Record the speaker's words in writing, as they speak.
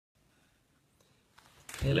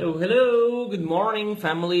Hello, hello, good morning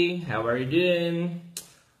family, how are you doing?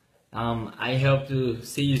 I hope to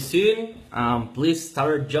see you soon. Please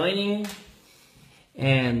start joining,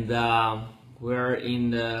 and we're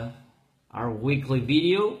in our weekly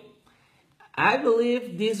video. I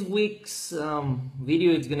believe this week's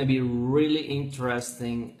video is gonna be really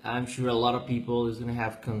interesting. I'm sure a lot of people is gonna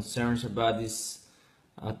have concerns about this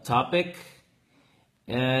topic,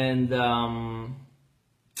 and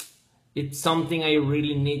it's something I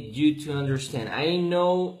really need you to understand. I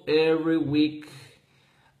know every week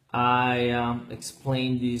I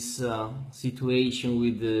explain this situation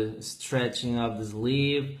with the stretching of the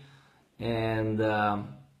sleeve, and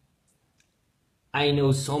I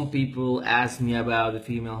know some people ask me about the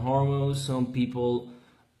female hormones. Some people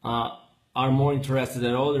are more interested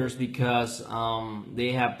than others because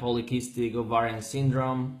they have polycystic ovarian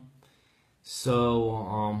syndrome.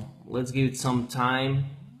 So let's give it some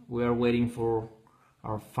time. We are waiting for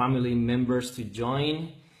our family members to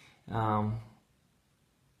join.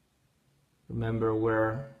 Remember,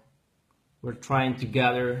 we're trying to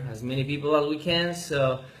gather as many people as we can.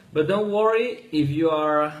 But don't worry if you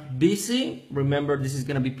are busy. Remember, this is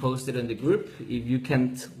gonna be posted in the group if you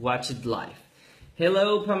can't watch it live.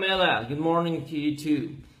 Hello, Pamela. Good morning to you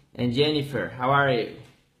too. And Jennifer, how are you?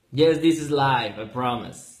 Yes, this is live. I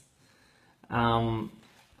promise.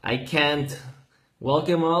 I can't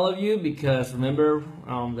welcome all of you because remember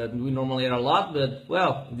that we normally are a lot, but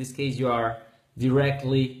well, in this case you are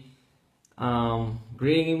directly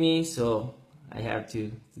greeting me, so I have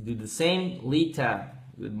to do the same. Lita,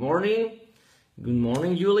 good morning. Good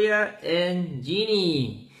morning, Julia and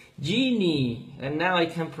Jeannie, and now I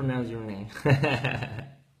can pronounce your name.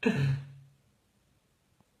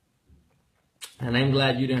 And I'm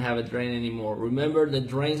glad you don't have a drain anymore. Remember, the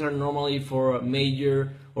drains are normally for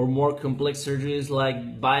major or more complex surgeries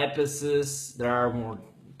like bypasses. They are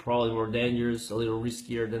probably more dangerous, a little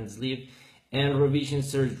riskier than sleeve, and revision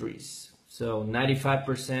surgeries. So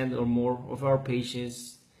 95% or more of our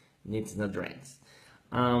patients needs no drains.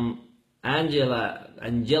 Angelica,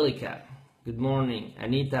 good morning.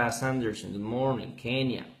 Anita Sanderson, good morning.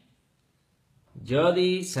 Kenya.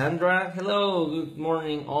 Jody, Sandra, hello, good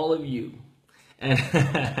morning, all of you. And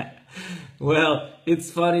well, it's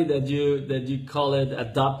funny that you call it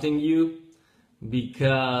adopting you,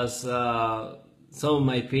 because some of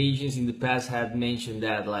my patients in the past had mentioned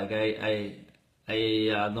that, like I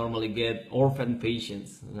normally get orphan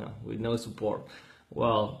patients, with no support.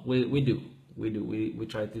 Well, we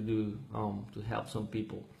try to do to help some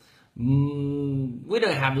people. We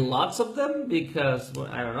don't have lots of them because, well,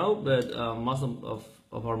 I don't know, but most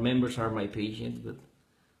of our members are my patients. But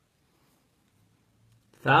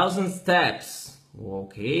 1,000 steps.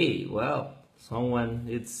 Okay, well, someone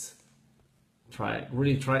it's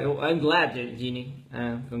really try. Oh, I'm glad, Jeannie.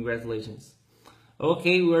 Congratulations.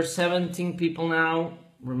 Okay, we're 17 people now.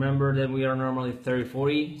 Remember that we are normally 30,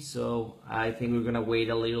 40, so I think we're gonna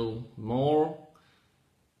wait a little more.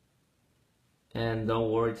 And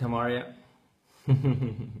don't worry, Tamaria.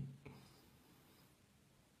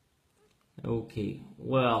 Okay,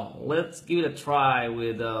 well, let's give it a try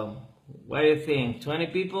with what do you think? 20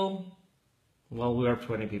 people? Well, we are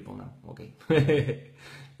 20 people now. Okay.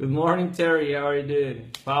 Good morning, Terry. How are you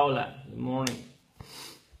doing? Paula, good morning.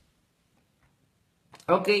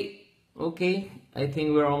 Okay. I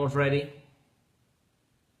think we're almost ready.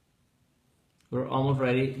 We're almost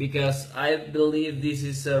ready because I believe this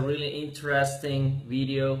is a really interesting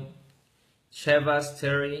video. Chevas,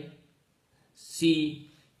 Terry,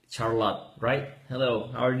 C, Charlotte, right? Hello,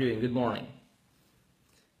 how are you doing? Good morning.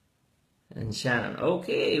 And Shannon.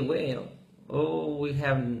 Okay, well, oh, we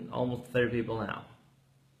have almost 30 people now.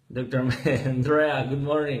 Dr. Andrea, good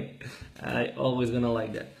morning. I always gonna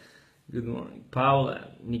like that. Good morning.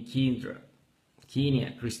 Paula, Nikindra,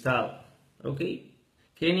 Kenya, Cristal. Okay.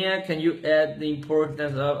 Kenya, can you add the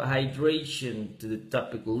importance of hydration to the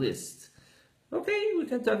topic list? Okay, we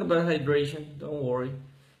can talk about hydration. Don't worry.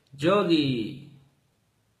 Jody.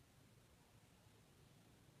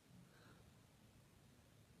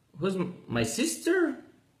 Who's my sister?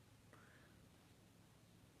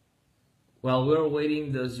 While we're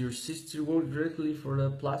waiting, does your sister work directly for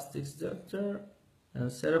the plastics doctor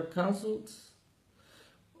and set up consults?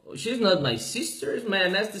 She's not my sister, she's my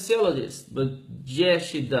anesthesiologist, but yes,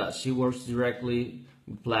 she does. She works directly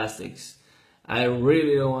with plastics. I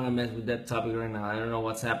really don't want to mess with that topic right now. I don't know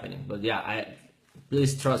what's happening, but yeah,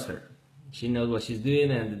 please trust her. She knows what she's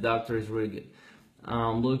doing, and the doctor is really good.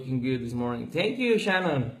 Looking good this morning. Thank you,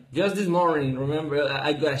 Shannon. Just this morning, remember,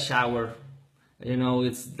 I got a shower. You know,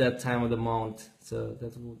 it's that time of the month, so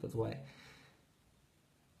that's why.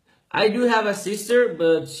 I do have a sister,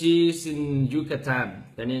 but she's in Yucatan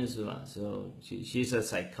Peninsula, so she's a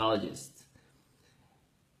psychologist.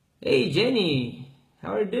 Hey Jenny,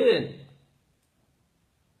 how are you doing?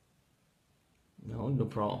 No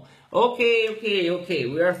problem. Okay.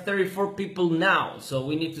 We are 34 people now, so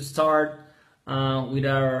we need to start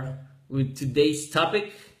with today's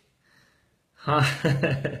topic.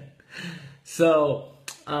 So,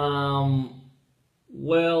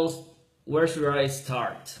 well, where should I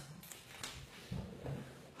start?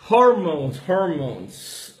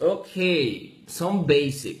 Hormones. Okay, some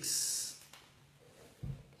basics.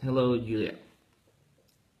 Hello, Julia.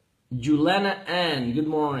 Julana Ann, good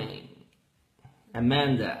morning.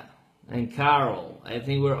 Amanda and Carol, I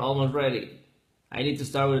think we're almost ready. I need to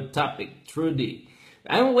start with a topic. Trudy.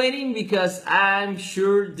 I'm waiting because I'm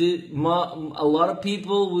sure a lot of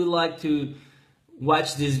people would like to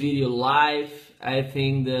watch this video live. I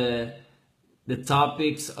think the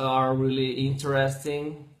topics are really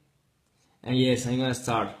interesting. And yes, I'm gonna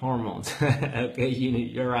start hormones. Okay,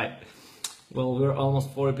 you're right. Well, we're almost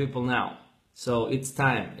 40 people now, so it's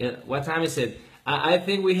time. What time is it? I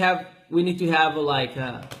think we need to have like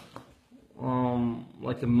a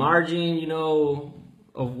margin,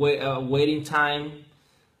 of waiting time,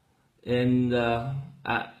 and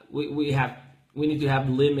we need to have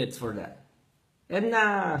limits for that.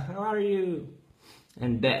 Edna, how are you?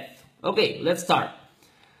 And Beth. Okay, let's start.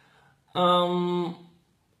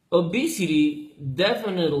 Obesity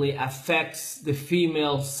definitely affects the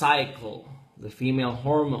female cycle, the female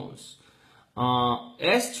hormones.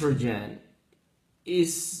 Estrogen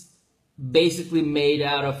is basically made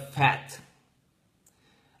out of fat.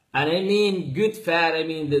 And I mean good fat, I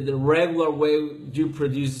mean the regular way you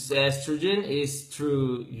produce estrogen is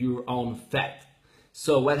through your own fat.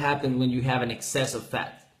 So what happens when you have an excess of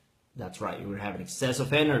fat? That's right, you will have an excess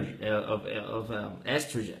of energy, of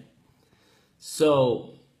estrogen.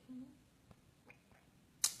 So,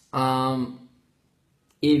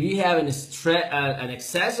 if you have an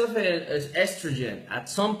excess of estrogen at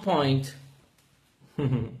some point,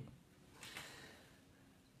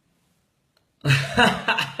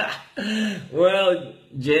 well,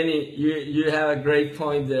 Jenny, you have a great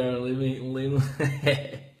point there.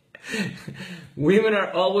 Women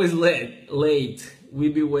are always late. We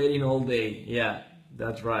be waiting all day. Yeah,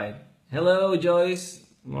 that's right. Hello, Joyce.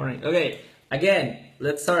 Morning. Okay, again,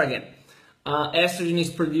 let's start again. Estrogen is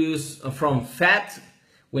produced from fat.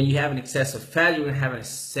 When you have an excess of fat, you're going to have an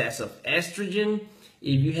excess of estrogen.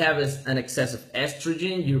 If you have an excess of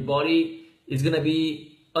estrogen, your body is going to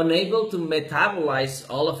be unable to metabolize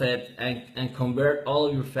all of it and convert all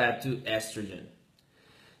of your fat to estrogen.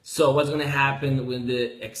 So what's going to happen with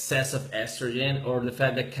the excess of estrogen or the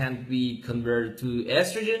fat that can't be converted to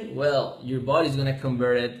estrogen? Well, your body is going to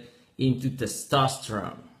convert it into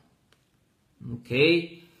testosterone.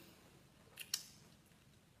 Okay?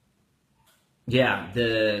 Yeah,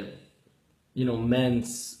 the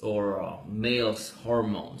men's or male's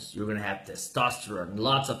hormones. You're going to have testosterone,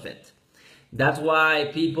 lots of it. That's why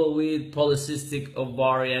people with polycystic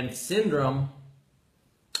ovarian syndrome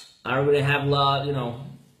are going to have a lot,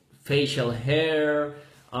 facial hair,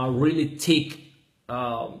 really thick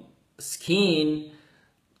skin,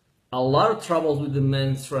 a lot of troubles with the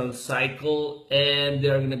menstrual cycle, and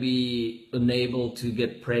they're going to be unable to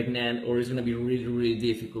get pregnant, or it's going to be really, really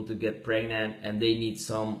difficult to get pregnant, and they need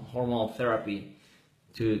some hormonal therapy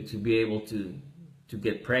to be able to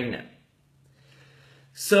get pregnant.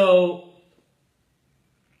 So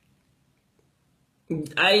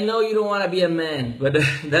I know you don't want to be a man, but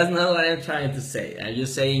that's not what I'm trying to say. I'm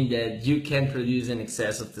just saying that you can produce an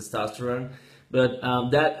excess of testosterone, but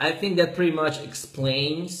I think that pretty much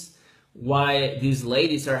explains why these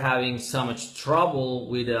ladies are having so much trouble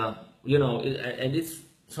with, and it's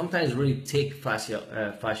sometimes really thick facial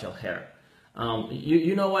hair.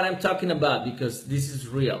 You know what I'm talking about, because this is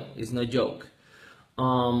real. It's no joke.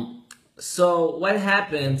 So what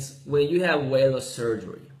happens when you have weight loss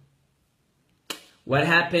surgery? What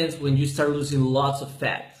happens when you start losing lots of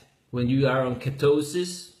fat? When you are on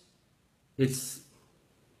ketosis, it's,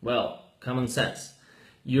 well, common sense.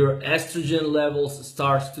 Your estrogen levels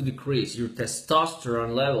starts to decrease. Your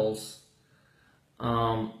testosterone levels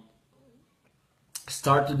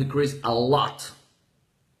start to decrease a lot.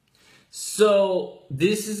 So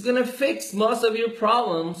this is gonna fix most of your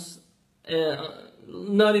problems,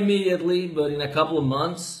 not immediately, but in a couple of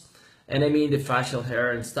months. And I mean the facial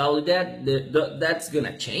hair and stuff like that, that's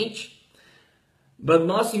gonna change. But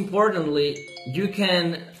most importantly, you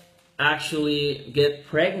can actually get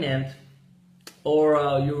pregnant, or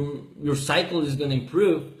your cycle is gonna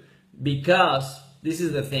improve, because this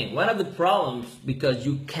is the thing. One of the problems, because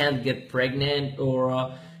you can't get pregnant,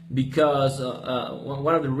 or because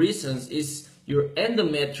one of the reasons is your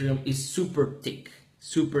endometrium is super thick,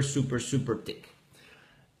 super thick.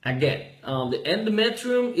 Again, the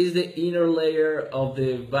endometrium is the inner layer of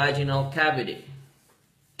the vaginal cavity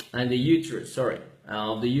and the uterus,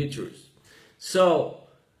 of the uterus. So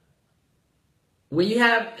when you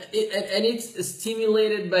have it, and it's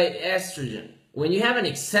stimulated by estrogen. When you have an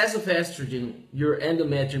excess of estrogen, your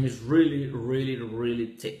endometrium is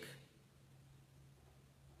really thick.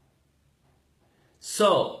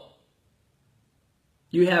 So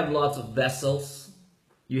you have lots of vessels,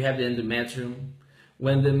 you have the endometrium.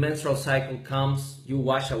 When the menstrual cycle comes, you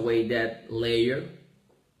wash away that layer.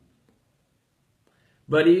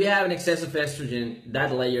 But if you have an excess of estrogen,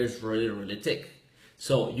 that layer is really thick.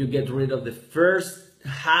 So you get rid of the first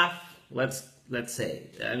half, let's say,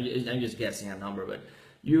 I'm just guessing a number, but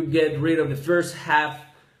you get rid of the first half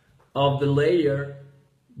of the layer,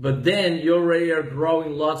 but then you already are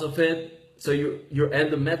growing lots of it, so your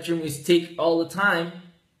endometrium is thick all the time,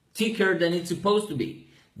 thicker than it's supposed to be.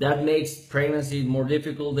 That makes pregnancy more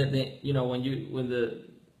difficult than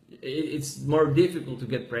it's more difficult to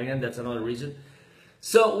get pregnant. That's another reason.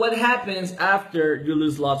 So what happens after you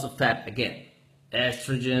lose lots of fat? Again,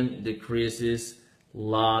 estrogen decreases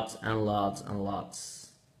lots and lots.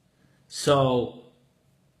 So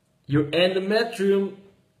your endometrium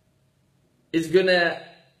is gonna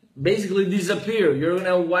basically disappear. You're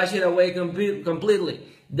gonna wash it away completely.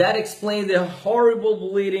 That explains the horrible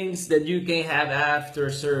bleedings that you can have after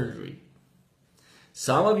surgery.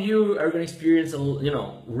 Some of you are gonna experience,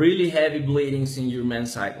 really heavy bleedings in your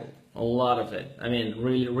men's cycle. A lot of it. I mean,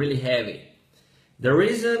 really heavy. The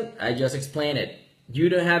reason, I just explained it. You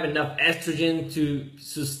don't have enough estrogen to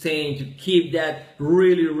sustain, to keep that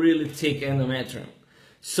really thick endometrium.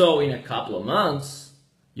 So in a couple of months,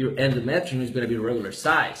 your endometrium is going to be regular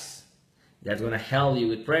size. That's going to help you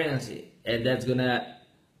with pregnancy, and that's going to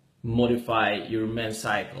modify your men's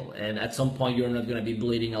cycle. And at some point, you're not going to be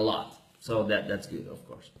bleeding a lot. So that's good, of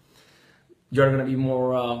course. You're going to be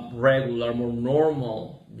more regular, more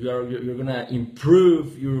normal. You're going to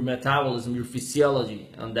improve your metabolism, your physiology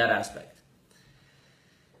on that aspect.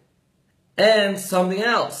 And something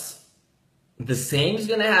else, the same is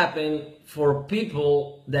going to happen for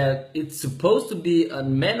people that it's supposed to be a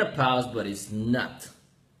menopause, but it's not.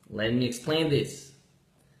 Let me explain this.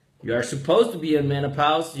 You are supposed to be in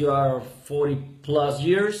menopause. You are 40 plus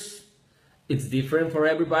years. It's different for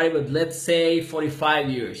everybody, but let's say 45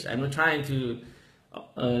 years. I'm not trying to,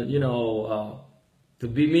 to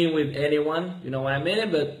be mean with anyone. You know what I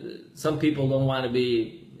mean? But some people don't want to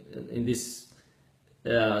be in this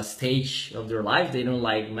stage of their life. They don't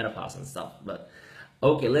like menopause and stuff. But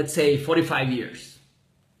okay, let's say 45 years.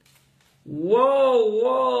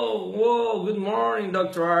 Whoa. Good morning,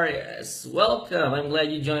 Dr. Arias. Welcome. I'm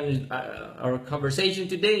glad you joined our conversation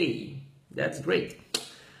today. That's great.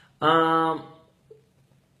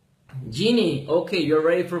 Jeannie, okay, you're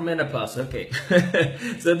ready for menopause. Okay.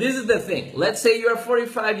 So this is the thing. Let's say you are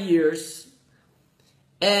 45 years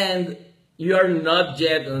and you are not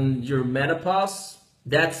yet on your menopause.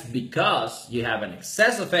 That's because you have an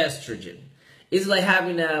excess of estrogen. It's like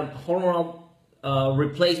having a hormonal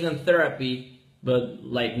replacement therapy, but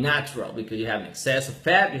like natural, because you have an excess of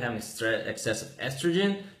fat, you have an excess of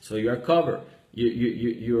estrogen, so you are covered.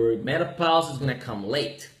 Your menopause is going to come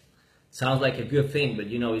late. Sounds like a good thing, but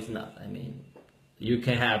it's not. I mean, you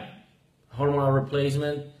can have hormonal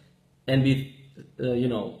replacement and be,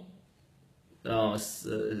 not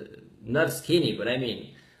skinny, but I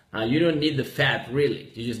mean, you don't need the fat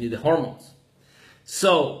really. You just need the hormones.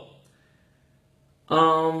 So,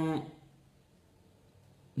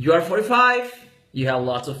 you are 45, you have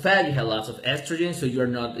lots of fat, you have lots of estrogen, so you're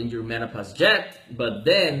not in your menopause yet, but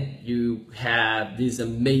then you have this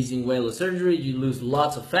amazing weight loss surgery, you lose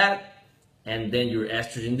lots of fat, and then your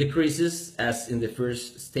estrogen decreases, as in the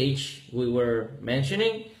first stage we were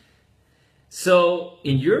mentioning. So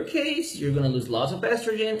in your case, you're gonna lose lots of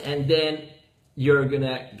estrogen, and then you're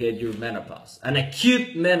gonna get your menopause, an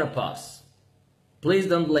acute menopause. Please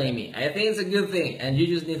don't blame me. I think it's a good thing, and you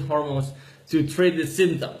just need hormones to treat the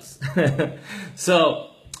symptoms. So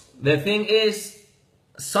the thing is,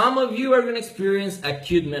 some of you are going to experience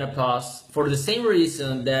acute menopause for the same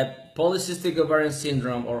reason that polycystic ovarian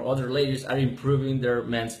syndrome or other ladies are improving their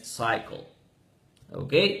men's cycle.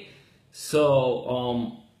 Okay,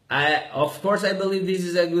 so of course I believe this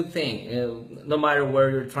is a good thing, no matter where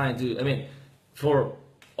you're trying to. I mean, for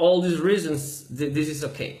all these reasons, this is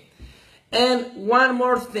okay. And one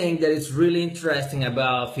more thing that is really interesting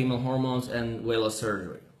about female hormones and weight loss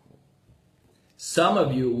surgery. some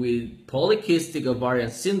of you with polycystic ovarian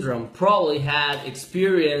syndrome probably had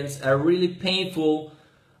experienced a really painful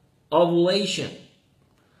ovulation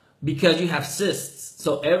because you have cysts.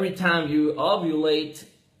 So every time you ovulate,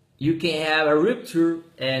 you can have a rupture,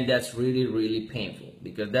 and that's really, really painful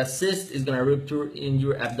because that cyst is going to rupture in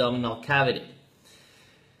your abdominal cavity.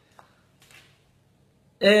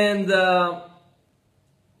 And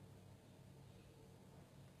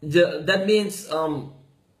that means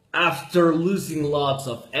after losing lots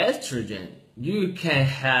of estrogen, you can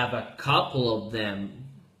have a couple of them,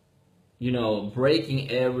 you know,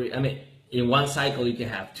 breaking every, I mean, in one cycle you can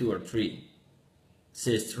have 2 or 3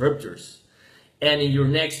 cyst ruptures. And in your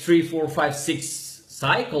next 3, 4, 5, 6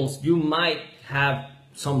 cycles, you might have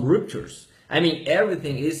some ruptures. I mean,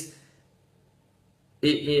 everything is,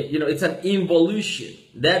 you know, it's an involution.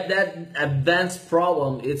 That advanced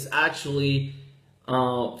problem, it's actually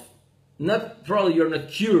not, probably you're not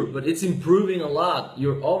cured, but it's improving a lot.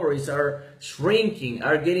 Your ovaries are shrinking,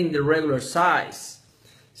 are getting the regular size.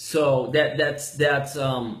 So that's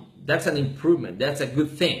an improvement. That's a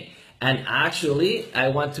good thing. And actually, I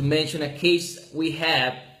want to mention a case we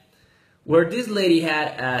had where this lady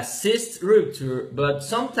had a cyst rupture, but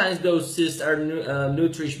sometimes those cysts are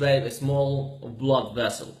nourished by a small blood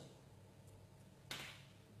vessel.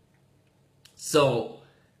 So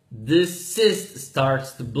this cyst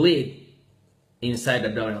starts to bleed inside the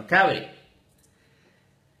abdominal cavity.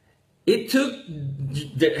 It took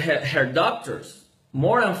her doctors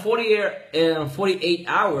more than 48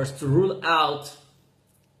 hours to rule out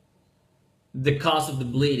the cause of the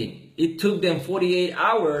bleeding. It took them 48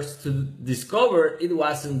 hours to discover it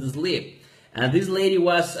wasn't the sleep. And this lady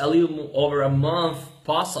was a little over a month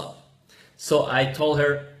post-op. So I told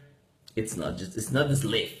her, it's not the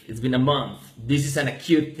sleep. It's been a month. This is an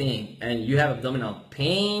acute thing, and you have abdominal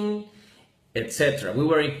pain, etc. We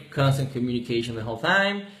were in constant communication the whole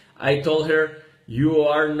time. I told her, you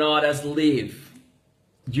are not asleep.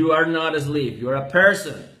 You are not asleep. You're a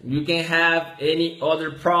person. You can have any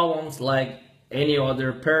other problems like any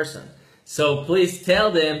other person. So please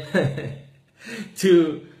tell them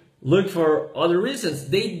to look for other reasons.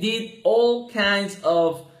 They did all kinds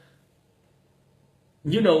of,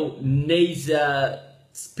 you know, NASA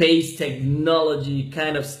space technology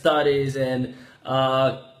kind of studies and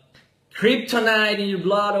kryptonite in your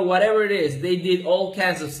blood or whatever it is. They did all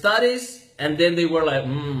kinds of studies, and then they were like,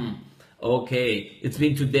 okay, it's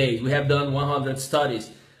been 2 days. We have done 100 studies.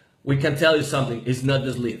 We can tell you something. It's not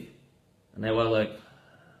the sleep. And I was like,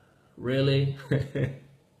 really?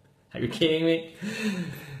 Are you kidding me?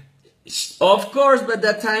 Of course, but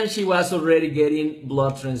that time she was already getting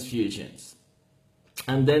blood transfusions.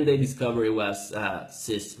 And then they discovered it was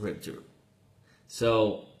cyst rupture.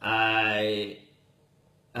 So I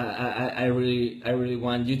really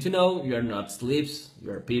want you to know you're not sleeps,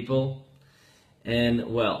 you're people.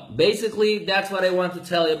 And well, basically that's what I want to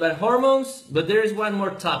tell you about hormones. But there is one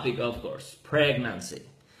more topic, of course, pregnancy.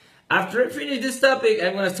 After I finish this topic,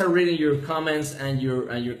 I'm gonna start reading your comments and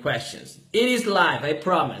your questions. It is live, I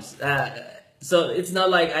promise. So it's not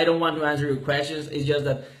like I don't want to answer your questions. It's just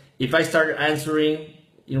that if I start answering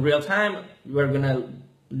in real time, we're gonna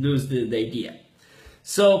lose the idea.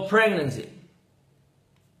 So pregnancy.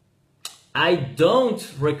 I don't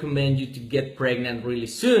recommend you to get pregnant really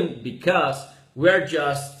soon because we're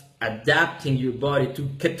just adapting your body to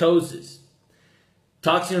ketosis.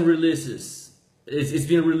 Toxin releases. It's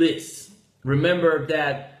been released. Remember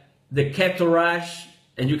that the keto rash,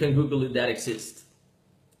 and you can Google it, that exists.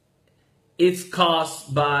 It's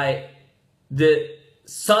caused by the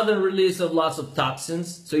sudden release of lots of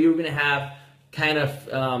toxins. So you're gonna have kind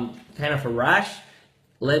of a rash.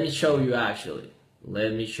 Let me show you actually.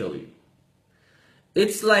 Let me show you.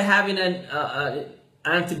 It's like having an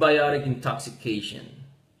antibiotic intoxication.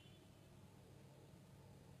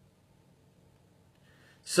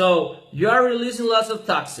 So you are releasing lots of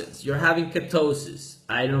toxins. You're having ketosis.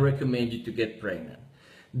 I don't recommend you to get pregnant.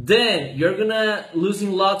 Then you're gonna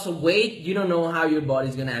losing lots of weight. You don't know how your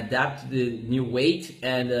body's gonna adapt to the new weight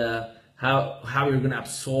and how you're gonna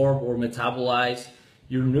absorb or metabolize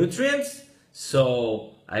your nutrients.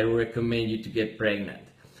 So I recommend you to get pregnant.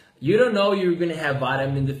 You don't know you're gonna have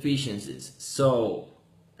vitamin deficiencies. So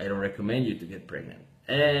I don't recommend you to get pregnant.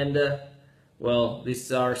 And well,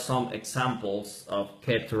 these are some examples of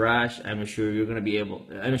keto rash. I'm not sure you're gonna be able.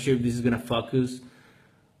 I'm not sure if this is gonna focus.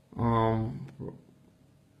 Well,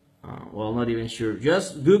 not even sure.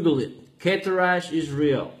 Just Google it. Keto rash is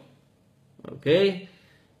real. Okay,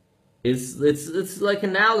 it's like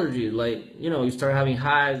an allergy. Like, you know, you start having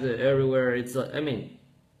hives everywhere. It's like, I mean,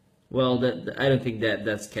 well, I don't think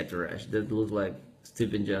that's keto rash. That looks like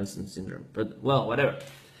Stephen Johnson syndrome. But well, whatever.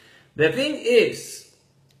 The thing is,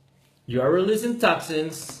 you are releasing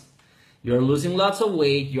toxins, you're losing lots of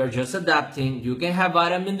weight, you're just adapting, you can have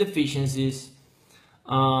vitamin deficiencies.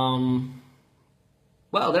 Well,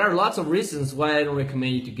 there are lots of reasons why I don't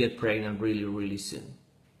recommend you to get pregnant really, really soon.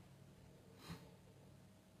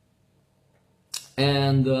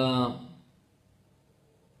 And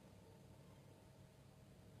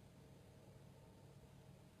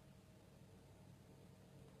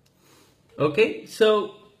okay,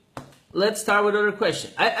 so let's start with another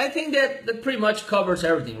question. I think that pretty much covers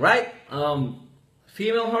everything, right?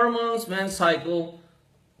 Female hormones, men's cycle,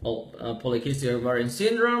 polycystic ovarian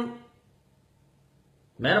syndrome,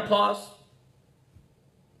 menopause,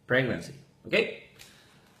 pregnancy. Okay?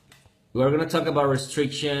 We're going to talk about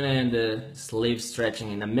restriction and sleeve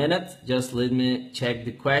stretching in a minute. Just let me check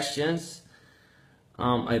the questions.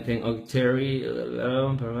 I think Terry, you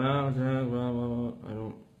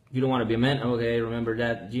don't want to be a man? Okay, remember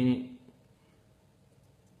that, Jeannie.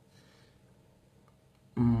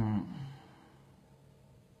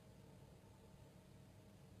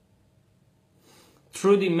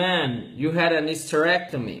 Through the man, you had an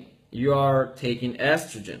hysterectomy. You are taking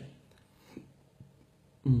estrogen.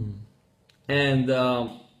 And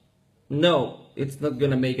no, it's not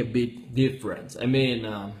gonna make a big difference. I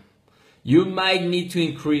mean, you might need to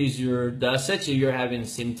increase your dosage if you're having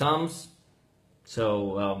symptoms.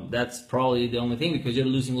 So that's probably the only thing, because you're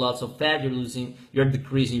losing lots of fat, you're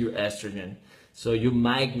decreasing your estrogen. So you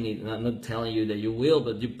might need, I'm not telling you that you will,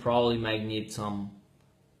 but you probably might need some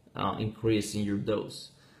increase in your dose.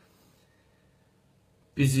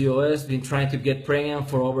 PCOS, been trying to get pregnant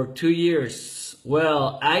for over 2 years.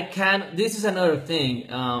 Well, this is another thing,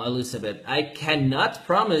 Elizabeth. I cannot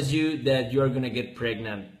promise you that you're gonna get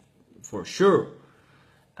pregnant for sure.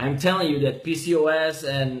 I'm telling you that PCOS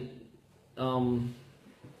and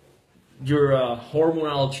your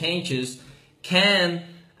hormonal changes can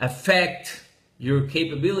affect your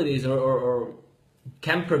capabilities or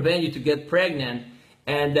can prevent you to get pregnant,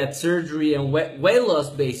 and that surgery and weight loss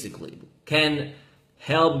basically can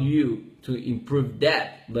help you to improve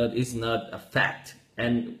that, but it's not a fact.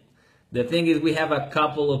 And the thing is, we have a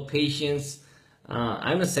couple of patients,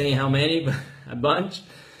 I'm not saying how many, but a bunch,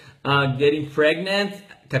 getting pregnant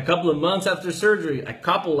a couple of months after surgery, a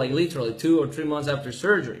couple, like literally 2 or 3 months after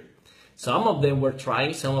surgery. Some of them were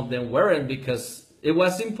trying, some of them weren't, because it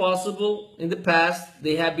was impossible in the past.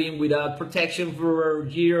 They have been without protection for a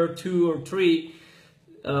year or 2 or 3.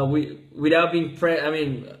 Without being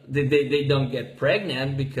they don't get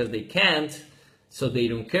pregnant because they can't, so they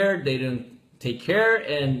don't care, they don't take care,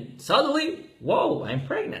 and suddenly, whoa, I'm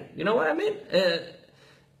pregnant. You know what I mean?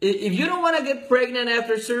 If you don't want to get pregnant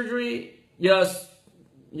after surgery, just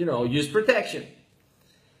use protection.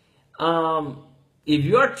 If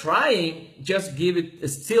you are trying, just give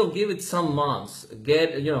it some months.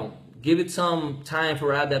 Give it some time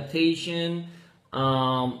for adaptation.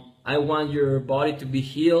 I want your body to be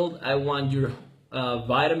healed. I want your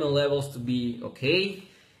vitamin levels to be okay,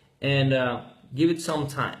 and give it some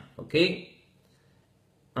time. Okay.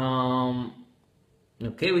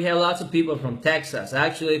 Okay, we have lots of people from Texas.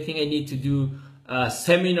 Actually, I think I need to do a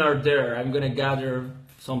seminar there. I'm gonna gather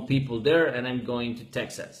some people there, and I'm going to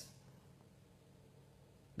Texas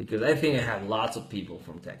because I think I have lots of people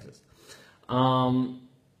from Texas.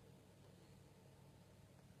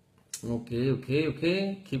 Okay.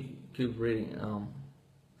 Keep reading.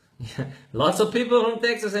 Yeah, lots of people from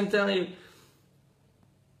Texas. I'm telling you.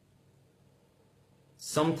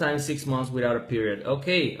 Sometimes 6 months without a period.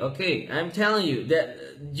 Okay. I'm telling you that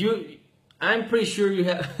I'm pretty sure you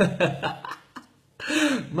have.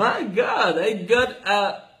 My God, I got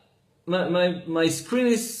my screen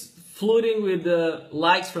is flooding with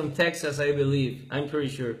likes from Texas. I believe. I'm pretty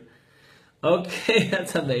sure. Okay,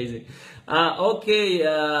 that's amazing.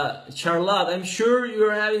 Charlotte, I'm sure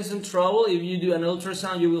you're having some trouble. If you do an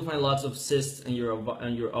ultrasound, you will find lots of cysts in your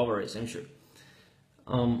ovaries, I'm sure.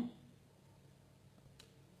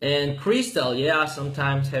 And Crystal, yeah,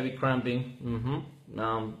 sometimes heavy cramping.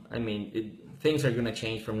 Things are gonna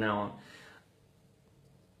change from now on.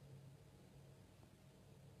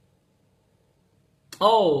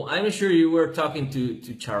 Oh, I'm sure you were talking to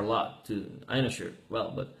Charlotte. I'm not sure. Well,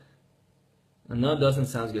 but. No, doesn't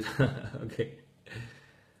sound good. Okay.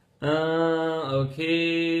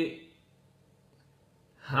 Okay.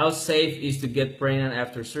 How safe is to get pregnant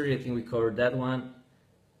after surgery? I think we covered that one.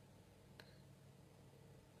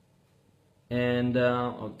 And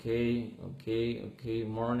okay.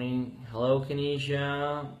 Morning. Hello,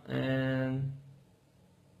 Kenisha. And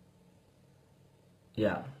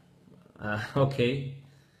yeah. Okay.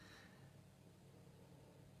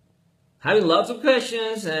 having lots of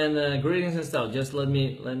questions and greetings and stuff. Just let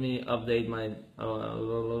me update my.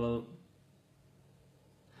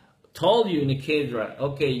 Told you, Nikedra.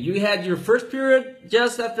 Okay, you had your first period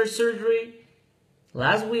just after surgery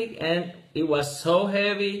last week, and it was so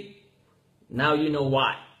heavy. Now you know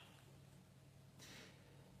why.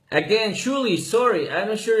 Again, Shuli, sorry, I'm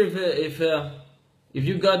not sure if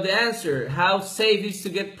you got the answer. How safe is to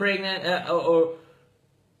get pregnant or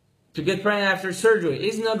to get pregnant after surgery?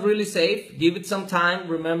 It's not really safe. Give it some time.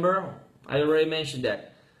 Remember, I already mentioned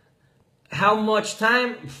that. How much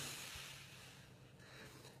time?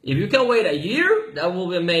 If you can wait a year, that will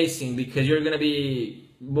be amazing because you're gonna be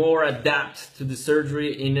more adapt to the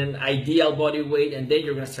surgery in an ideal body weight, and then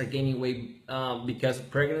you're gonna start gaining weight because of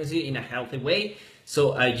pregnancy in a healthy way.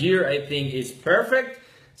 So a year, I think, is perfect.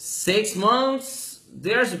 6 months,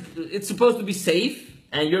 it's supposed to be safe,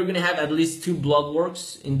 and you're gonna have at least 2 blood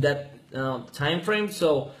works in that time frame.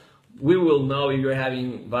 So we will know if you're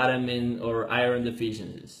having vitamin or iron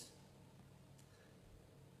deficiencies.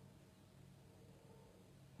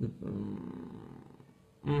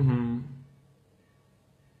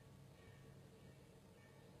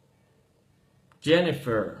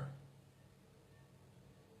 Jennifer,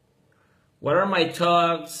 what are my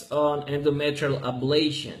thoughts on endometrial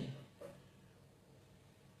ablation?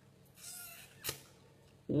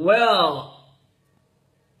 Well,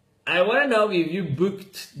 I want to know if you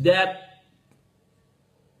booked that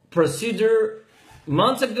procedure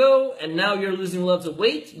months ago and now you're losing lots of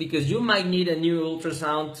weight, because you might need a new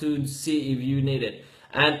ultrasound to see if you need it.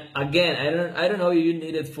 And again, I don't know if you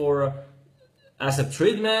need it for as a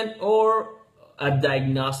treatment or a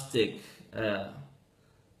diagnostic kind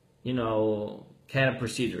of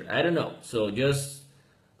procedure. I don't know. So just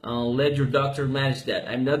let your doctor manage that.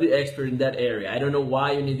 I'm not the expert in that area. I don't know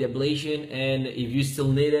why you need the ablation, and if you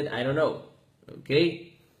still need it, I don't know.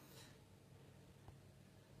 Okay.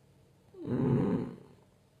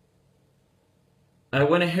 I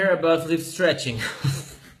want to hear about lip stretching.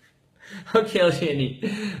 Okay, Jenny.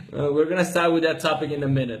 We're gonna start with that topic in a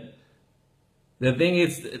minute. The thing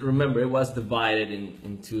is, remember, it was divided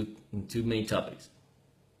in two main topics.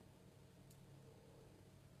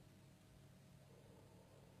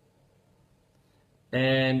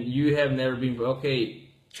 And you have never been, okay,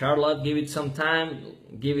 Charlotte, give it some time,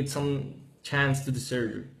 give it some chance to the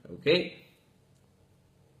surgery, okay?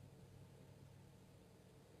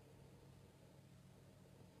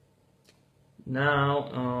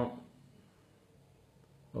 Now,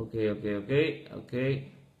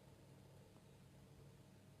 okay.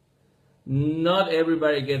 Not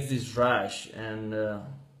everybody gets this rash, and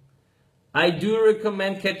I do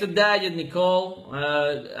recommend keto diet, Nicole.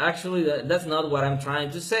 Actually, that's not what I'm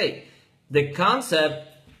trying to say. The concept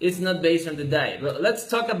is not based on the diet. But let's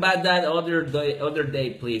talk about that other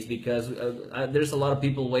day, please, because there's a lot of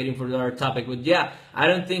people waiting for our topic. But yeah, I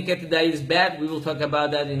don't think keto diet is bad. We will talk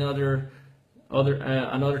about that in another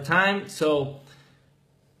time. So.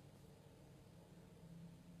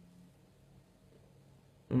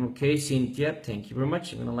 Okay, Cynthia, thank you very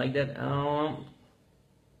much. I'm gonna like that.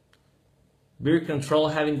 Beer control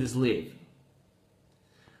having this leave.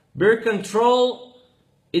 Beer control,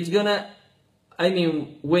 it's gonna,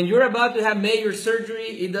 when you're about to have major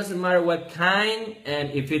surgery, it doesn't matter what kind,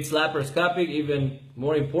 and if it's laparoscopic, even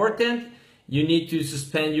more important, you need to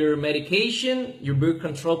suspend your medication, your beer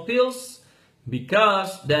control pills,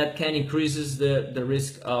 because that can increases the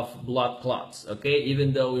risk of blood clots, okay?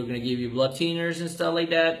 Even though we're gonna give you blood thinners and stuff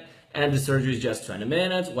like that, and the surgery is just 20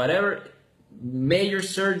 minutes, whatever. Major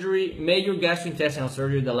surgery, major gastrointestinal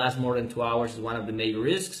surgery that lasts more than 2 hours is one of the major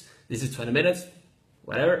risks. This is 20 minutes,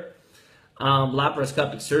 whatever.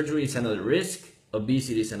 Laparoscopic surgery is another risk.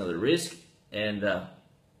 Obesity is another risk. And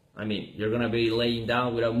you're gonna be laying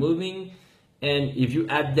down without moving. And if you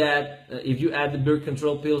add the birth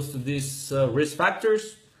control pills to these risk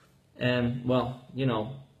factors, and well,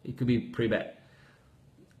 it could be pretty bad.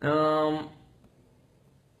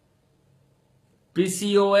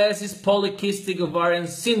 PCOS is polycystic ovarian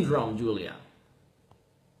syndrome, Julia.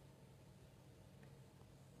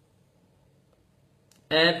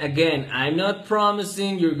 And again, I'm not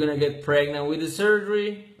promising you're gonna get pregnant with the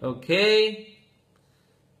surgery, okay?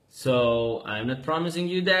 So I'm not promising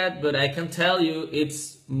you that, but I can tell you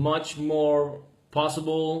it's much more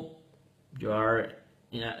possible. You're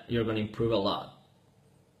gonna improve a lot.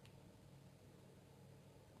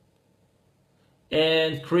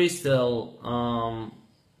 And Crystal,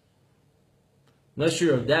 not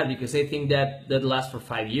sure of that, because I think that lasts for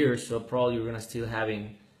 5 years, so probably you're gonna still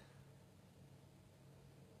having.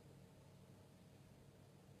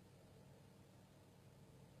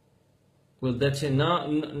 Well, that's it. No,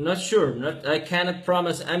 not sure. Not, I cannot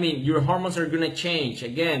promise. I mean, your hormones are gonna change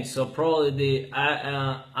again, so probably the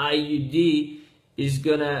IUD is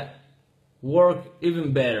gonna work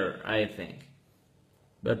even better, I think.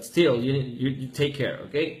 But still, you take care,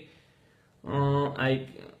 okay? I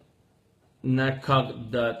Nakog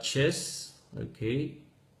Duchess, okay.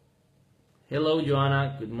 Hello,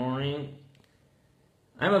 Joanna. Good morning.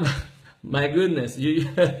 I'm a my goodness,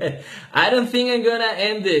 I don't think I'm gonna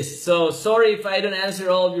end this. So sorry if I don't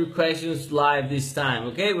answer all of your questions live this time.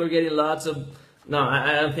 Okay, we're getting lots of. No,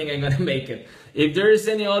 I don't think I'm gonna make it. If there is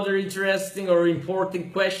any other interesting or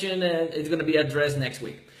important question, it's gonna be addressed next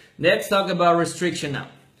week. Let's talk about restriction now.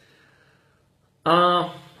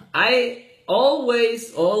 I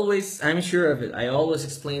always, I'm sure of it. I always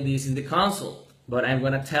explain this in the consult, but I'm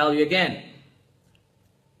gonna tell you again.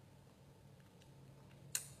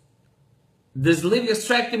 The sleeve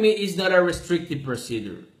gastrectomy is not a restrictive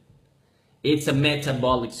procedure. It's a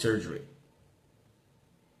metabolic surgery.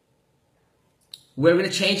 We're going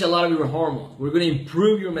to change a lot of your hormones. We're going to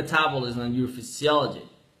improve your metabolism and your physiology.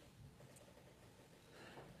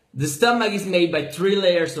 The stomach is made by 3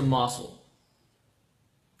 layers of muscle.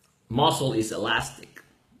 Muscle is elastic.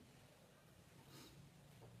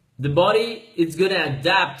 The body is going to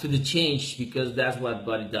adapt to the change because that's what the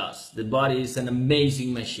body does. The body is an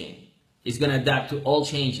amazing machine. It's going to adapt to all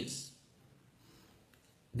changes.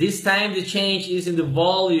 This time the change is in the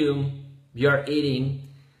volume you're eating.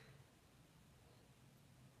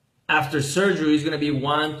 After surgery, it's going to be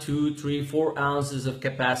 1, 2, 3, 4 ounces of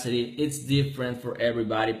capacity. It's different for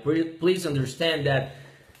everybody. Please understand that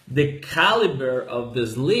the caliber of the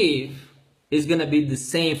sleeve is going to be the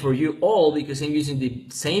same for you all because I'm using the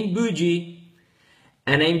same bougie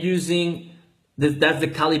and I'm using that's the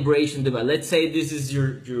calibration device. Let's say this is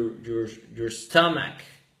your stomach,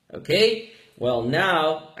 okay? Well,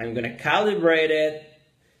 now I'm gonna calibrate it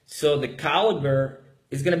so the caliber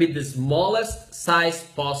is gonna be the smallest size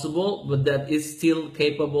possible, but that is still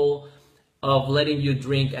capable of letting you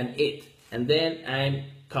drink and eat. And then I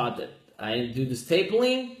cut it. I do the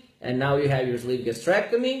stapling, and now you have your sleeve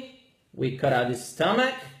gastrectomy. We cut out the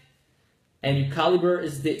stomach, and your caliber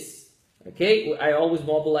is this. Okay, I always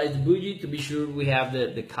mobilize the bougie to be sure we have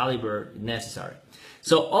the caliber necessary.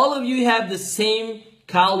 So all of you have the same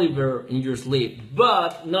caliber in your sleeve,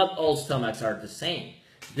 but not all stomachs are the same.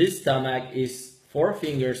 This stomach is 4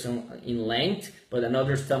 fingers in length, but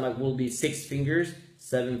another stomach will be 6 fingers,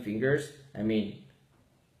 7 fingers, I mean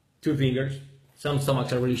 2 fingers. Some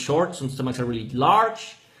stomachs are really short, some stomachs are really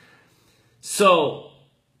large. So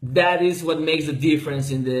that is what makes the difference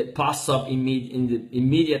in the post-op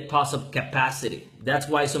immediate post-op capacity. That's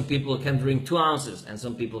why some people can drink 2 ounces and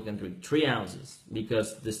some people can drink 3 ounces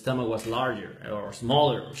because the stomach was larger or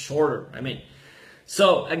smaller or shorter. I mean,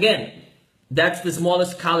 so again, that's the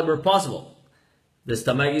smallest caliber possible. The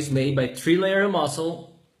stomach is made by 3 layers of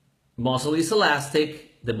muscle. Muscle is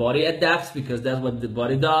elastic. The body adapts because that's what the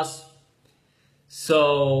body does.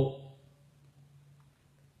 So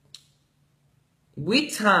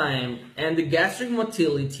with time and the gastric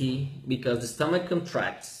motility, because the stomach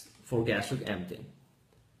contracts for gastric emptying,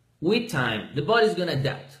 with time, the body's gonna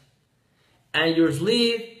adapt. And your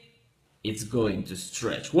sleeve, it's going to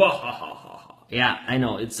stretch. Yeah, I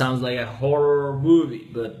know, it sounds like a horror movie,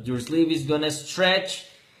 but your sleeve is gonna stretch.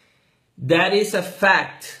 That is a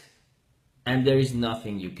fact, and there is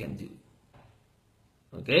nothing you can do.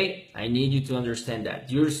 Okay? I need you to understand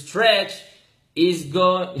that. Your stretch is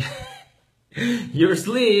going... Your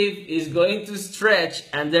sleeve is going to stretch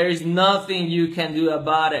and there is nothing you can do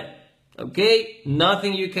about it. Okay?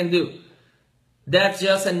 Nothing you can do. That's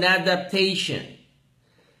just an adaptation.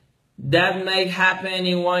 That might happen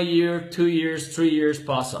in 1 year, 2 years, 3 years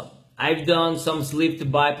post-op. I've done some sleeve to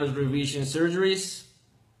bypass revision surgeries.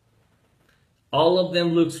 All of them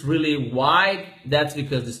looks really wide. That's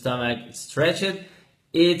because the stomach is stretched.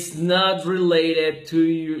 It's not related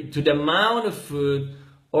to the amount of food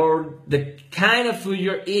or the kind of food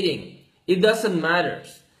you're eating. It doesn't matter.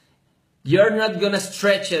 You're not gonna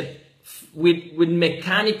stretch it with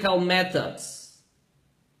mechanical methods.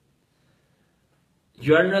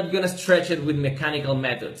 You're not gonna stretch it with mechanical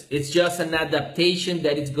methods. It's just an adaptation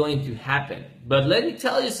that is going to happen. But let me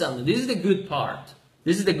tell you something. This is the good part.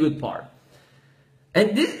 This is the good part.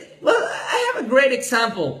 And this, well, I have a great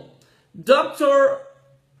example. Dr.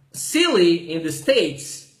 Seeley in the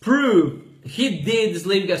States proved he did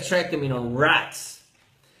sleeve gastrectomy on rats.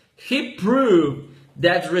 He proved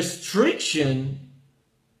that restriction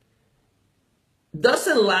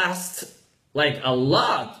doesn't last like a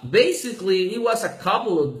lot. Basically, it was a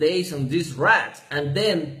couple of days on these rats, and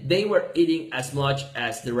then they were eating as much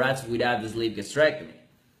as the rats without the sleeve gastrectomy.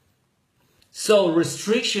 So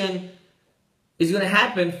restriction is going to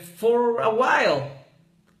happen for a while,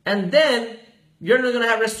 and then you're not going to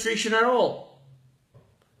have restriction at all.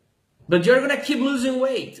 But you're going to keep losing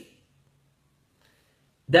weight.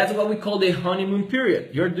 That's what we call the honeymoon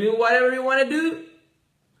period. You're doing whatever you want to do,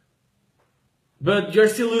 but you're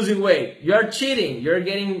still losing weight. You're cheating. You're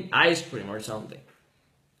getting ice cream or something,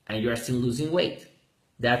 and you're still losing weight.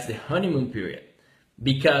 That's the honeymoon period,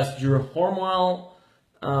 because your hormonal,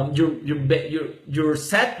 your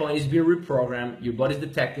set point is being reprogrammed. Your body's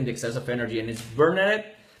detecting the excess of energy and it's burning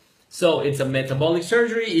it. So it's a metabolic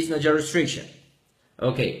surgery. It's not your restriction.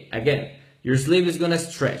 Okay, again, your sleeve is gonna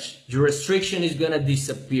stretch. Your restriction is gonna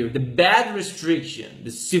disappear. The bad restriction,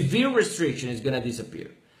 the severe restriction is gonna disappear.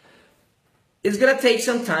 It's gonna take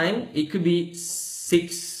some time. It could be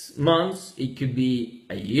 6 months. It could be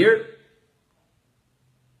a year.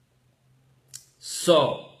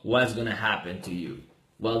 So what's gonna happen to you?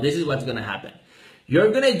 Well, this is what's gonna happen.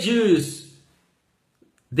 You're gonna use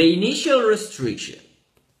the initial restriction.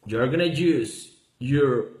 You're gonna use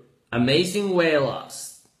your amazing weight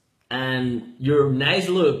loss and your nice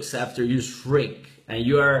looks after you shrink and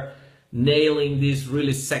you are nailing these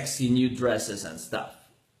really sexy new dresses and stuff.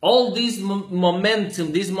 All this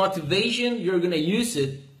momentum, this motivation, you're gonna use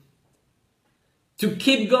it to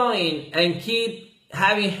keep going and keep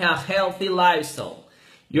having a healthy lifestyle.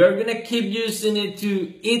 You're gonna keep using it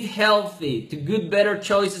to eat healthy, to good, better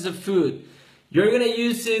choices of food. You're gonna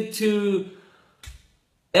use it to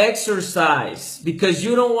exercise because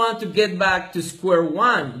you don't want to get back to square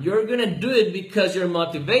one. You're gonna do it because you're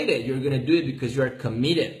motivated. You're gonna do it because you are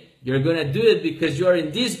committed. You're gonna do it because you are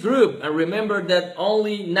in this group. And remember that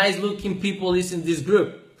only nice looking people is in this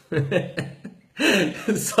group.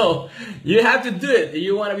 So you have to do it if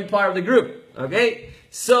you want to be part of the group. Okay?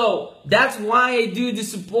 So that's why I do the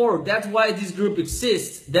support. That's why this group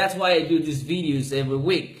exists. That's why I do these videos every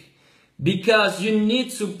week. Because you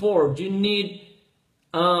need support. You need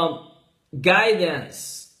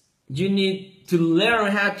guidance. You need to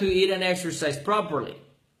learn how to eat and exercise properly.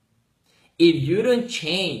 If you don't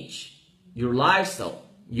change your lifestyle,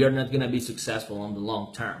 you're not going to be successful on the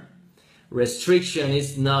long term. Restriction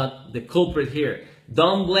is not the culprit here.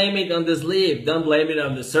 Don't blame it on the sleeve. Don't blame it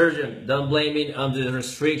on the surgeon. Don't blame it on the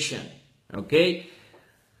restriction. Okay?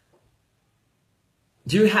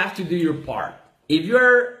 You have to do your part. If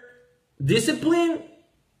you're disciplined,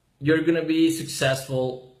 you're going to be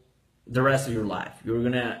successful the rest of your life. You're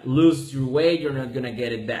going to lose your weight. You're not going to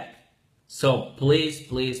get it back. So please,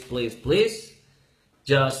 please, please, please,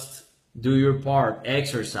 just do your part.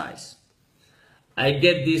 Exercise. I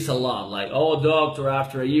get this a lot. Like, oh, doctor,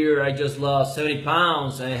 after a year, I just lost 70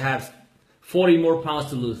 pounds. I have 40 more pounds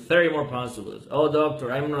to lose, 30 more pounds to lose. Oh,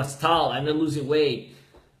 doctor, I'm not stalled. I'm not losing weight.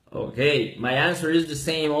 Okay, my answer is the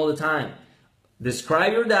same all the time.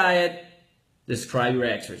 Describe your diet. Describe your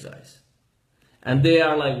exercise. And they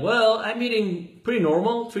are like, well, I'm eating pretty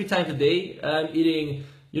normal, 3 times a day. I'm eating,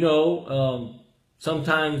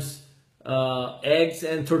 sometimes eggs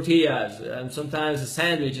and tortillas, and sometimes a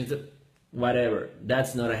sandwich, and whatever.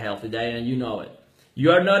 That's not a healthy diet, and you know it.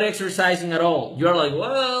 You are not exercising at all. You're like,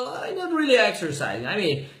 well, I'm not really exercising. I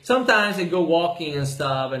mean, sometimes I go walking and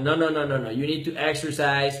stuff, and no. You need to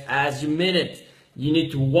exercise as you mean it. You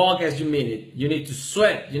need to walk as you mean it. You need to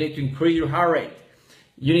sweat. You need to increase your heart rate.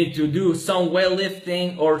 You need to do some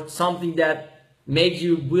weightlifting or something that makes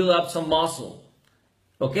you build up some muscle.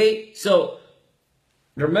 Okay? So,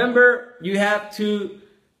 remember, you have to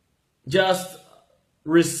just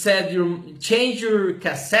change your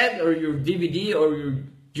cassette or your DVD or your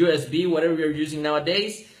USB, whatever you're using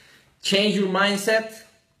nowadays. Change your mindset.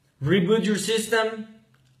 Reboot your system.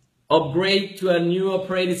 Upgrade to a new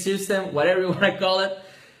operating system, whatever you want to call it.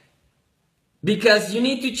 Because you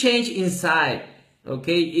need to change inside.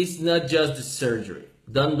 Okay? It's not just the surgery.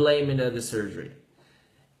 Don't blame it on the surgery.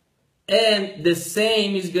 And the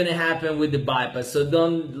same is going to happen with the bypass. So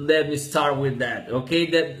don't let me start with that. Okay?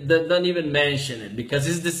 Don't even mention it. Because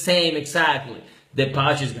it's the same exactly. The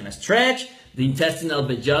pouch is going to stretch. The intestinal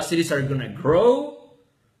villosities are going to grow.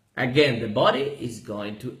 Again, the body is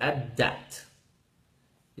going to adapt.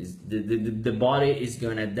 The body is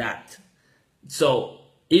going to adapt. So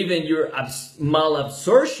even your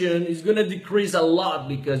malabsorption is going to decrease a lot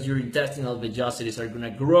because your intestinal villosities are going to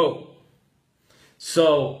grow.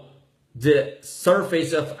 So the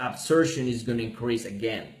surface of absorption is going to increase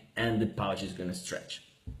again, and the pouch is going to stretch.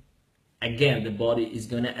 Again, the body is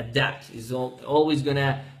going to adapt. It's always going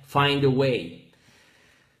to find a way.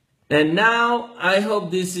 And now I hope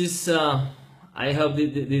this is I hope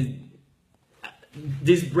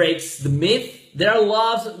this breaks the myth. There are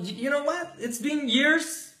lots of, you know what? It's been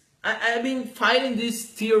years. I've been fighting this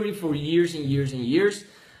theory for years and years and years.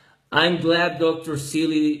 I'm glad Dr.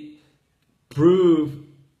 Seeley proved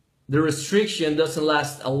the restriction doesn't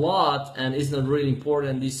last a lot and it's not really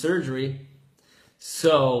important, this surgery.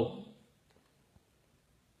 So,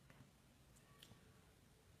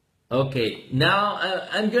 okay, now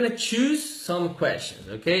I'm gonna choose some questions,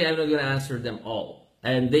 okay? I'm not gonna answer them all.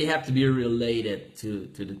 And they have to be related to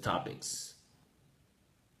the topics.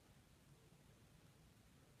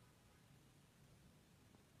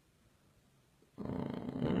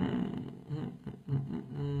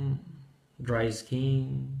 Dry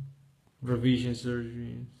skin, revision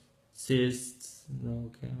surgery, cysts, no,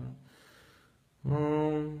 okay.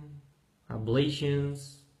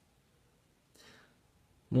 Ablations,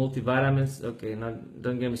 multivitamins. Okay,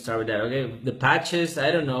 don't get me started with that. Okay, the patches. I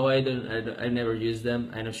don't know. I never use them.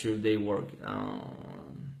 I'm not sure if they work.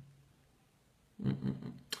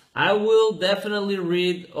 I will definitely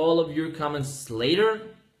read all of your comments later.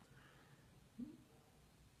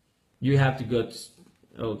 You have to go.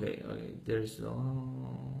 Okay. There's.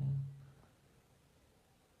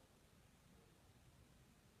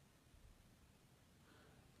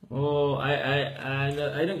 Oh,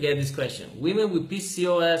 I don't get this question. Women with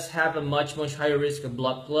PCOS have a much higher risk of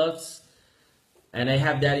blood clots, and I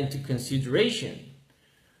have that into consideration.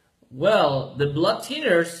 Well, the blood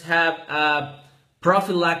thinners have a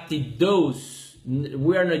prophylactic dose.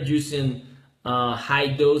 We are not using high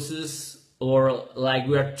doses, or like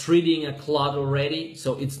we are treating a clot already,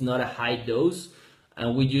 so it's not a high dose,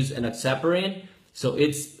 and we use enoxaparin, so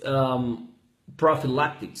it's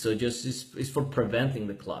prophylactic, so just it's for preventing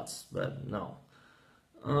the clots, but no.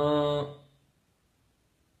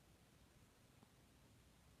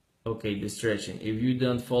 Okay, the stretching. If you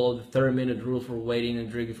don't follow the 30-minute rule for waiting and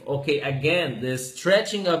drinking. Okay, again, the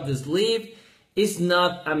stretching of the sleeve is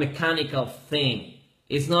not a mechanical thing.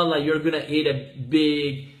 It's not like you're gonna eat a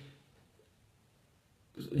big,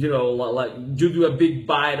 you know, like you do a big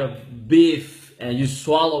bite of beef and you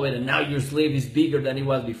swallow it and now your sleeve is bigger than it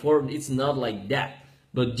was before. It's not like that.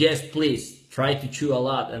 But just please try to chew a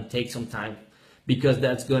lot and take some time, because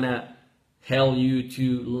that's gonna help you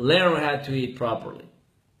to learn how to eat properly.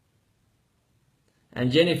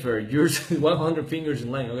 And Jennifer, you're 100 fingers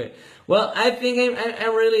in length. Okay. Well, I think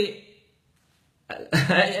I'm really,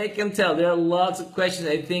 I can tell there are lots of questions.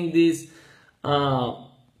 I think these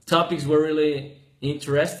topics were really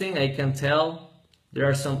interesting. I can tell there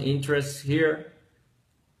are some interests here.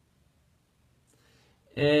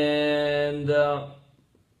 And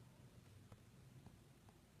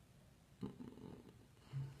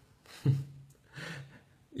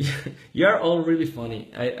you're all really funny.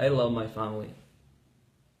 I love my family.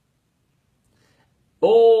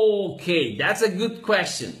 Okay, that's a good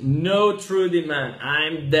question. No true demand.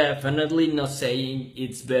 I'm definitely not saying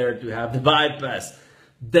it's better to have the bypass.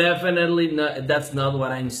 Definitely not. That's not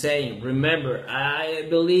what I'm saying. Remember, I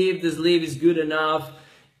believe the sleeve is good enough.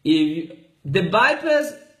 If the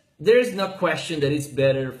bypass, there is no question that it's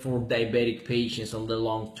better for diabetic patients on the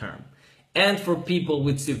long term and for people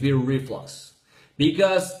with severe reflux,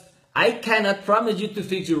 because I cannot promise you to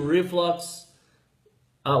fix your reflux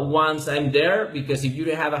once I'm there, because if you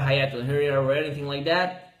don't have a hiatal hernia or anything like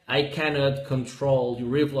that, I cannot control your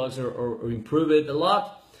reflux or improve it a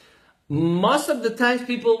lot. Most of the times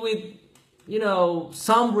people with, you know,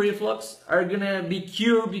 some reflux are gonna be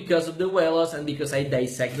cured because of the weight loss and because I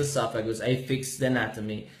dissect the esophagus, I fix the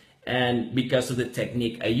anatomy, and because of the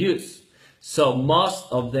technique I use. So most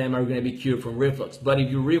of them are gonna be cured from reflux. But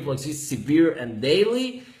if your reflux is severe and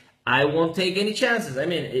daily, I won't take any chances. I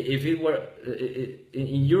mean, if it were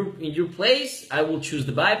in your place, I will choose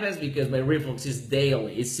the bypass, because my reflux is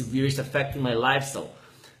daily, it's severe, it's affecting my lifestyle.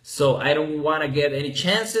 So I don't want to get any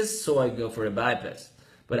chances, so I go for a bypass.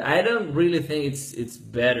 But I don't really think it's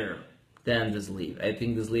better than the sleeve. I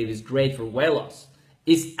think the sleeve is great for weight loss.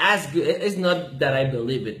 It's as good. It's not that I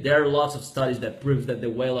believe it. There are lots of studies that prove that the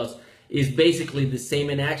weight loss is basically the same,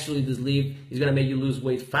 and actually the sleeve is going to make you lose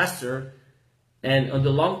weight faster. And on the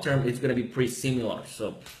long term, it's going to be pretty similar.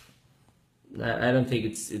 So I don't think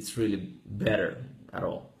it's really better at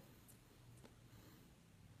all.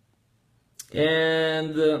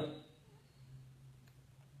 And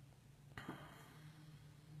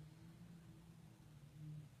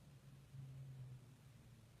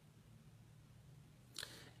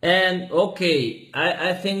okay,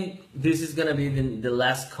 I think this is going to be the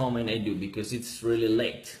last comment I do, because it's really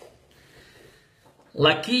late.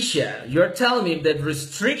 Lakeisha, you're telling me that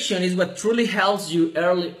restriction is what truly helps you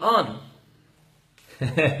early on.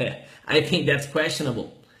 I think that's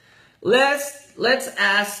questionable. Let's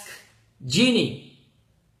ask Jeannie.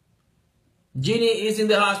 Jeannie is in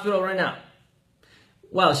the hospital right now.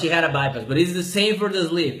 Well, she had a bypass, but it's the same for the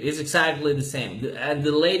sleeve. It's exactly the same. And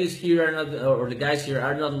the ladies here are not, or the guys here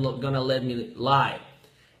are not gonna let me lie.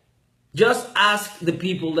 Just ask the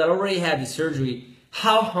people that already had the surgery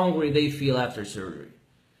how hungry they feel after surgery.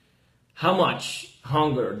 How much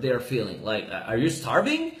hunger they're feeling. Like, are you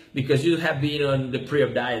starving? Because you have been on the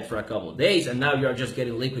pre-op diet for a couple of days and now you're just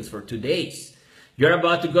getting liquids for 2 days. You're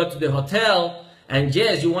about to go to the hotel and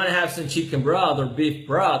yes, you want to have some chicken broth or beef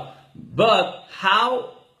broth, but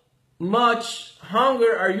how much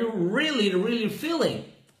hunger are you really feeling?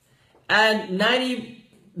 And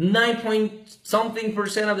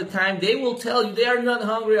 99% of the time, they will tell you they are not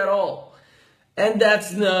hungry at all. And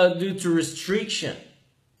that's not due to restriction.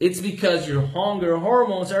 It's because your hunger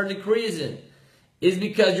hormones are decreasing. It's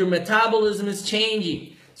because your metabolism is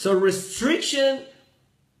changing. So restriction,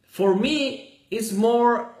 for me, is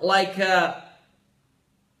more like an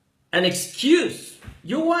excuse.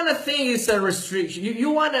 You want to think it's a restriction. You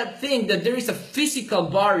want to think that there is a physical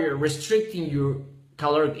barrier restricting your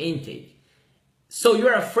caloric intake. So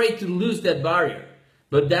you're afraid to lose that barrier.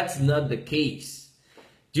 But that's not the case.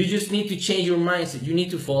 You just need to change your mindset. You need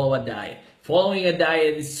to follow a diet. Following a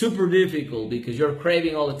diet is super difficult because you're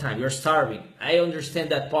craving all the time. You're starving. I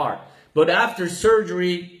understand that part. But after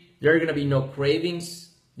surgery, there are going to be no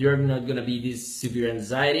cravings. You're not going to be this severe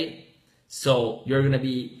anxiety. So you're going to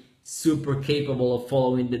be super capable of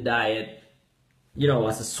following the diet,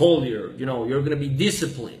 as a soldier. You're going to be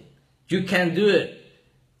disciplined. You can do it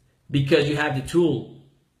because you have the tool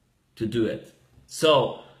to do it.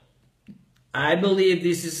 So I believe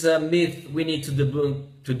this is a myth we need to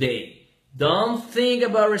debunk today. Don't think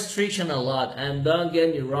about restriction a lot, and don't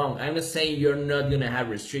get me wrong. I'm not saying you're not going to have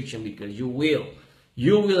restriction, because you will.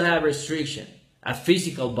 You will have restriction, a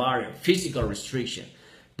physical barrier, physical restriction.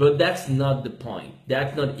 But that's not the point.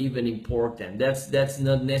 That's not even important. That's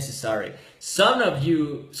not necessary. Some of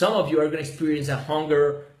you are going to experience a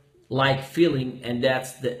hunger-like feeling, and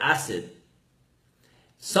that's the acid.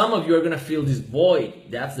 Some of you are going to feel this void.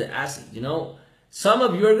 That's the acid, Some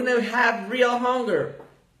of you are going to have real hunger.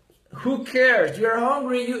 Who cares? You're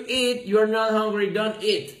hungry, you eat. You're not hungry, don't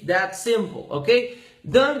eat. That's simple, okay?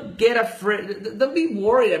 Don't get afraid. Don't be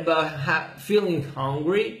worried about feeling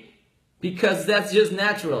hungry, because that's just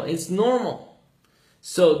natural. It's normal.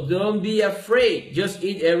 So don't be afraid. Just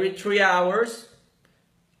eat every 3 hours.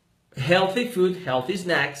 Healthy food, healthy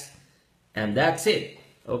snacks, and that's it,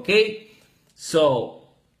 okay? So,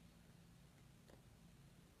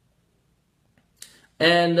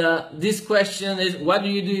 and this question is, what do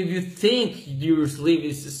you do if you think your sleeve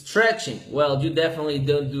is stretching? Well, you definitely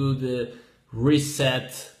don't do the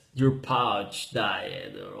reset your pouch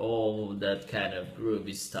diet or all that kind of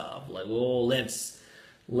groovy stuff. Like, oh, let's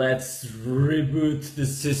reboot the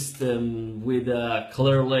system with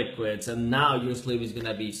clear liquids, and now your sleeve is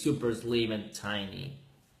gonna be super slim and tiny.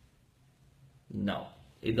 No,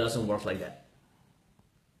 it doesn't work like that.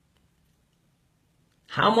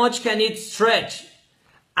 How much can it stretch?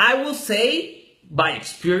 I will say, by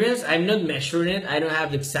experience, I'm not measuring it, I don't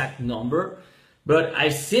have the exact number, but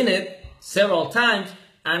I've seen it several times,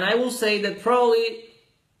 and I will say that probably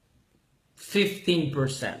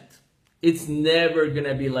 15%. It's never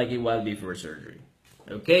gonna be like it was before surgery.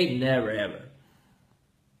 Okay? Never ever.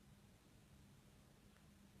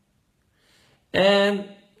 And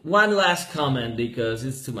one last comment, because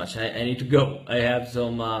it's too much. I need to go. I have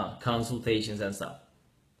some consultations and stuff.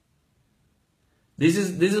 This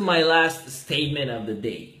is my last statement of the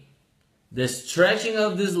day. The stretching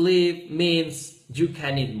of the sleeve means you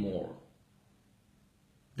can eat more.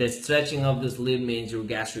 The stretching of the sleeve means your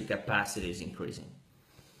gastric capacity is increasing.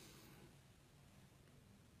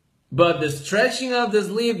 But the stretching of the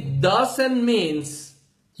sleeve doesn't mean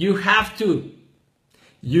you have to.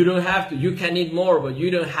 You don't have to. You can eat more, but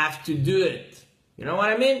you don't have to do it. You know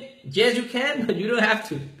what I mean? Yes, you can, but you don't have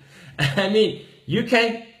to. I mean, you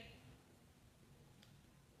can...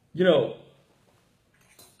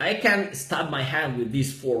 I can stab my hand with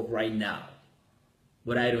this fork right now,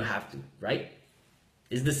 but I don't have to, right?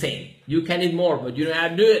 It's the same. You can eat more, but you don't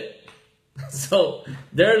have to do it. So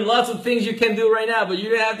there are lots of things you can do right now, but you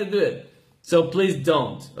don't have to do it. So please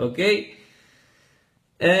don't, okay?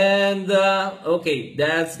 And, okay,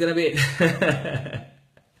 that's gonna be it.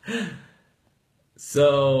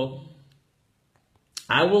 So,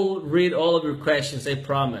 I will read all of your questions, I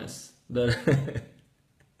promise. But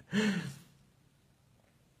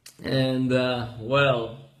And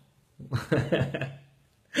well, that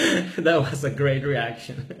was a great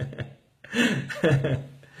reaction.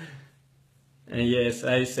 And yes,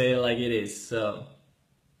 I say it like it is. So,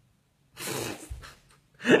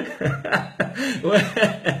 well,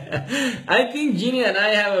 I think Ginny and I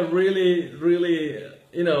have a really, really,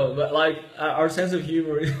 but like our sense of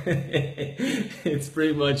humor, it's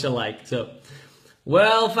pretty much alike. So,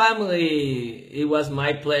 well, family, it was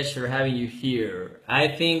my pleasure having you here. I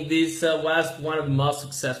think this was one of the most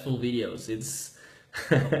successful videos. It's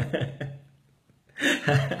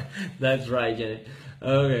that's right, Jenny.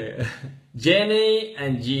 Okay, Jenny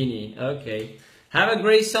and Jeannie. Okay, have a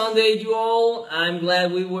great Sunday, you all. I'm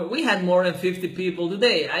glad we had more than 50 people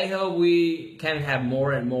today. I hope we can have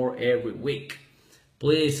more and more every week.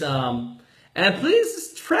 Please, and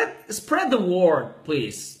please spread the word,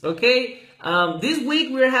 please. Okay. This week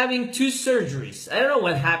we're having 2 surgeries. I don't know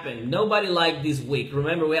what happened. Nobody liked this week.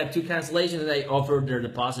 Remember, we had 2 cancellations. They offered their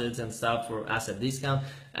deposits and stuff as a discount.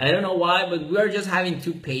 I don't know why, but we're just having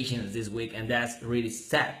 2 patients this week, and that's really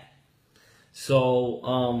sad.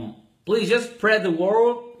 So please just spread the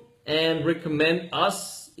word and recommend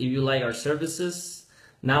us if you like our services.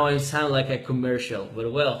 Now I sound like a commercial,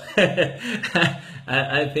 but well, I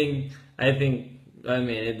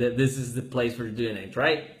mean, this is the place for doing it,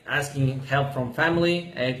 right? Asking help from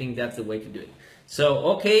family, I think that's the way to do it.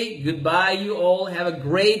 So, okay, goodbye, you all. Have a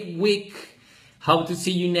great week. Hope to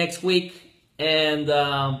see you next week. And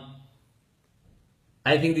I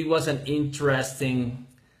think it was an interesting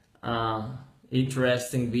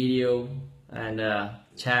video and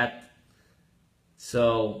chat.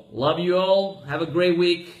 So, love you all. Have a great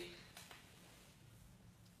week.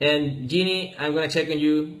 And Jeannie, I'm gonna check on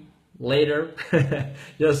you later.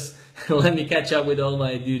 Just let me catch up with all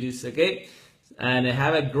my duties, okay? And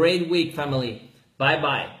have a great week, family. Bye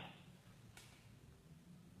bye.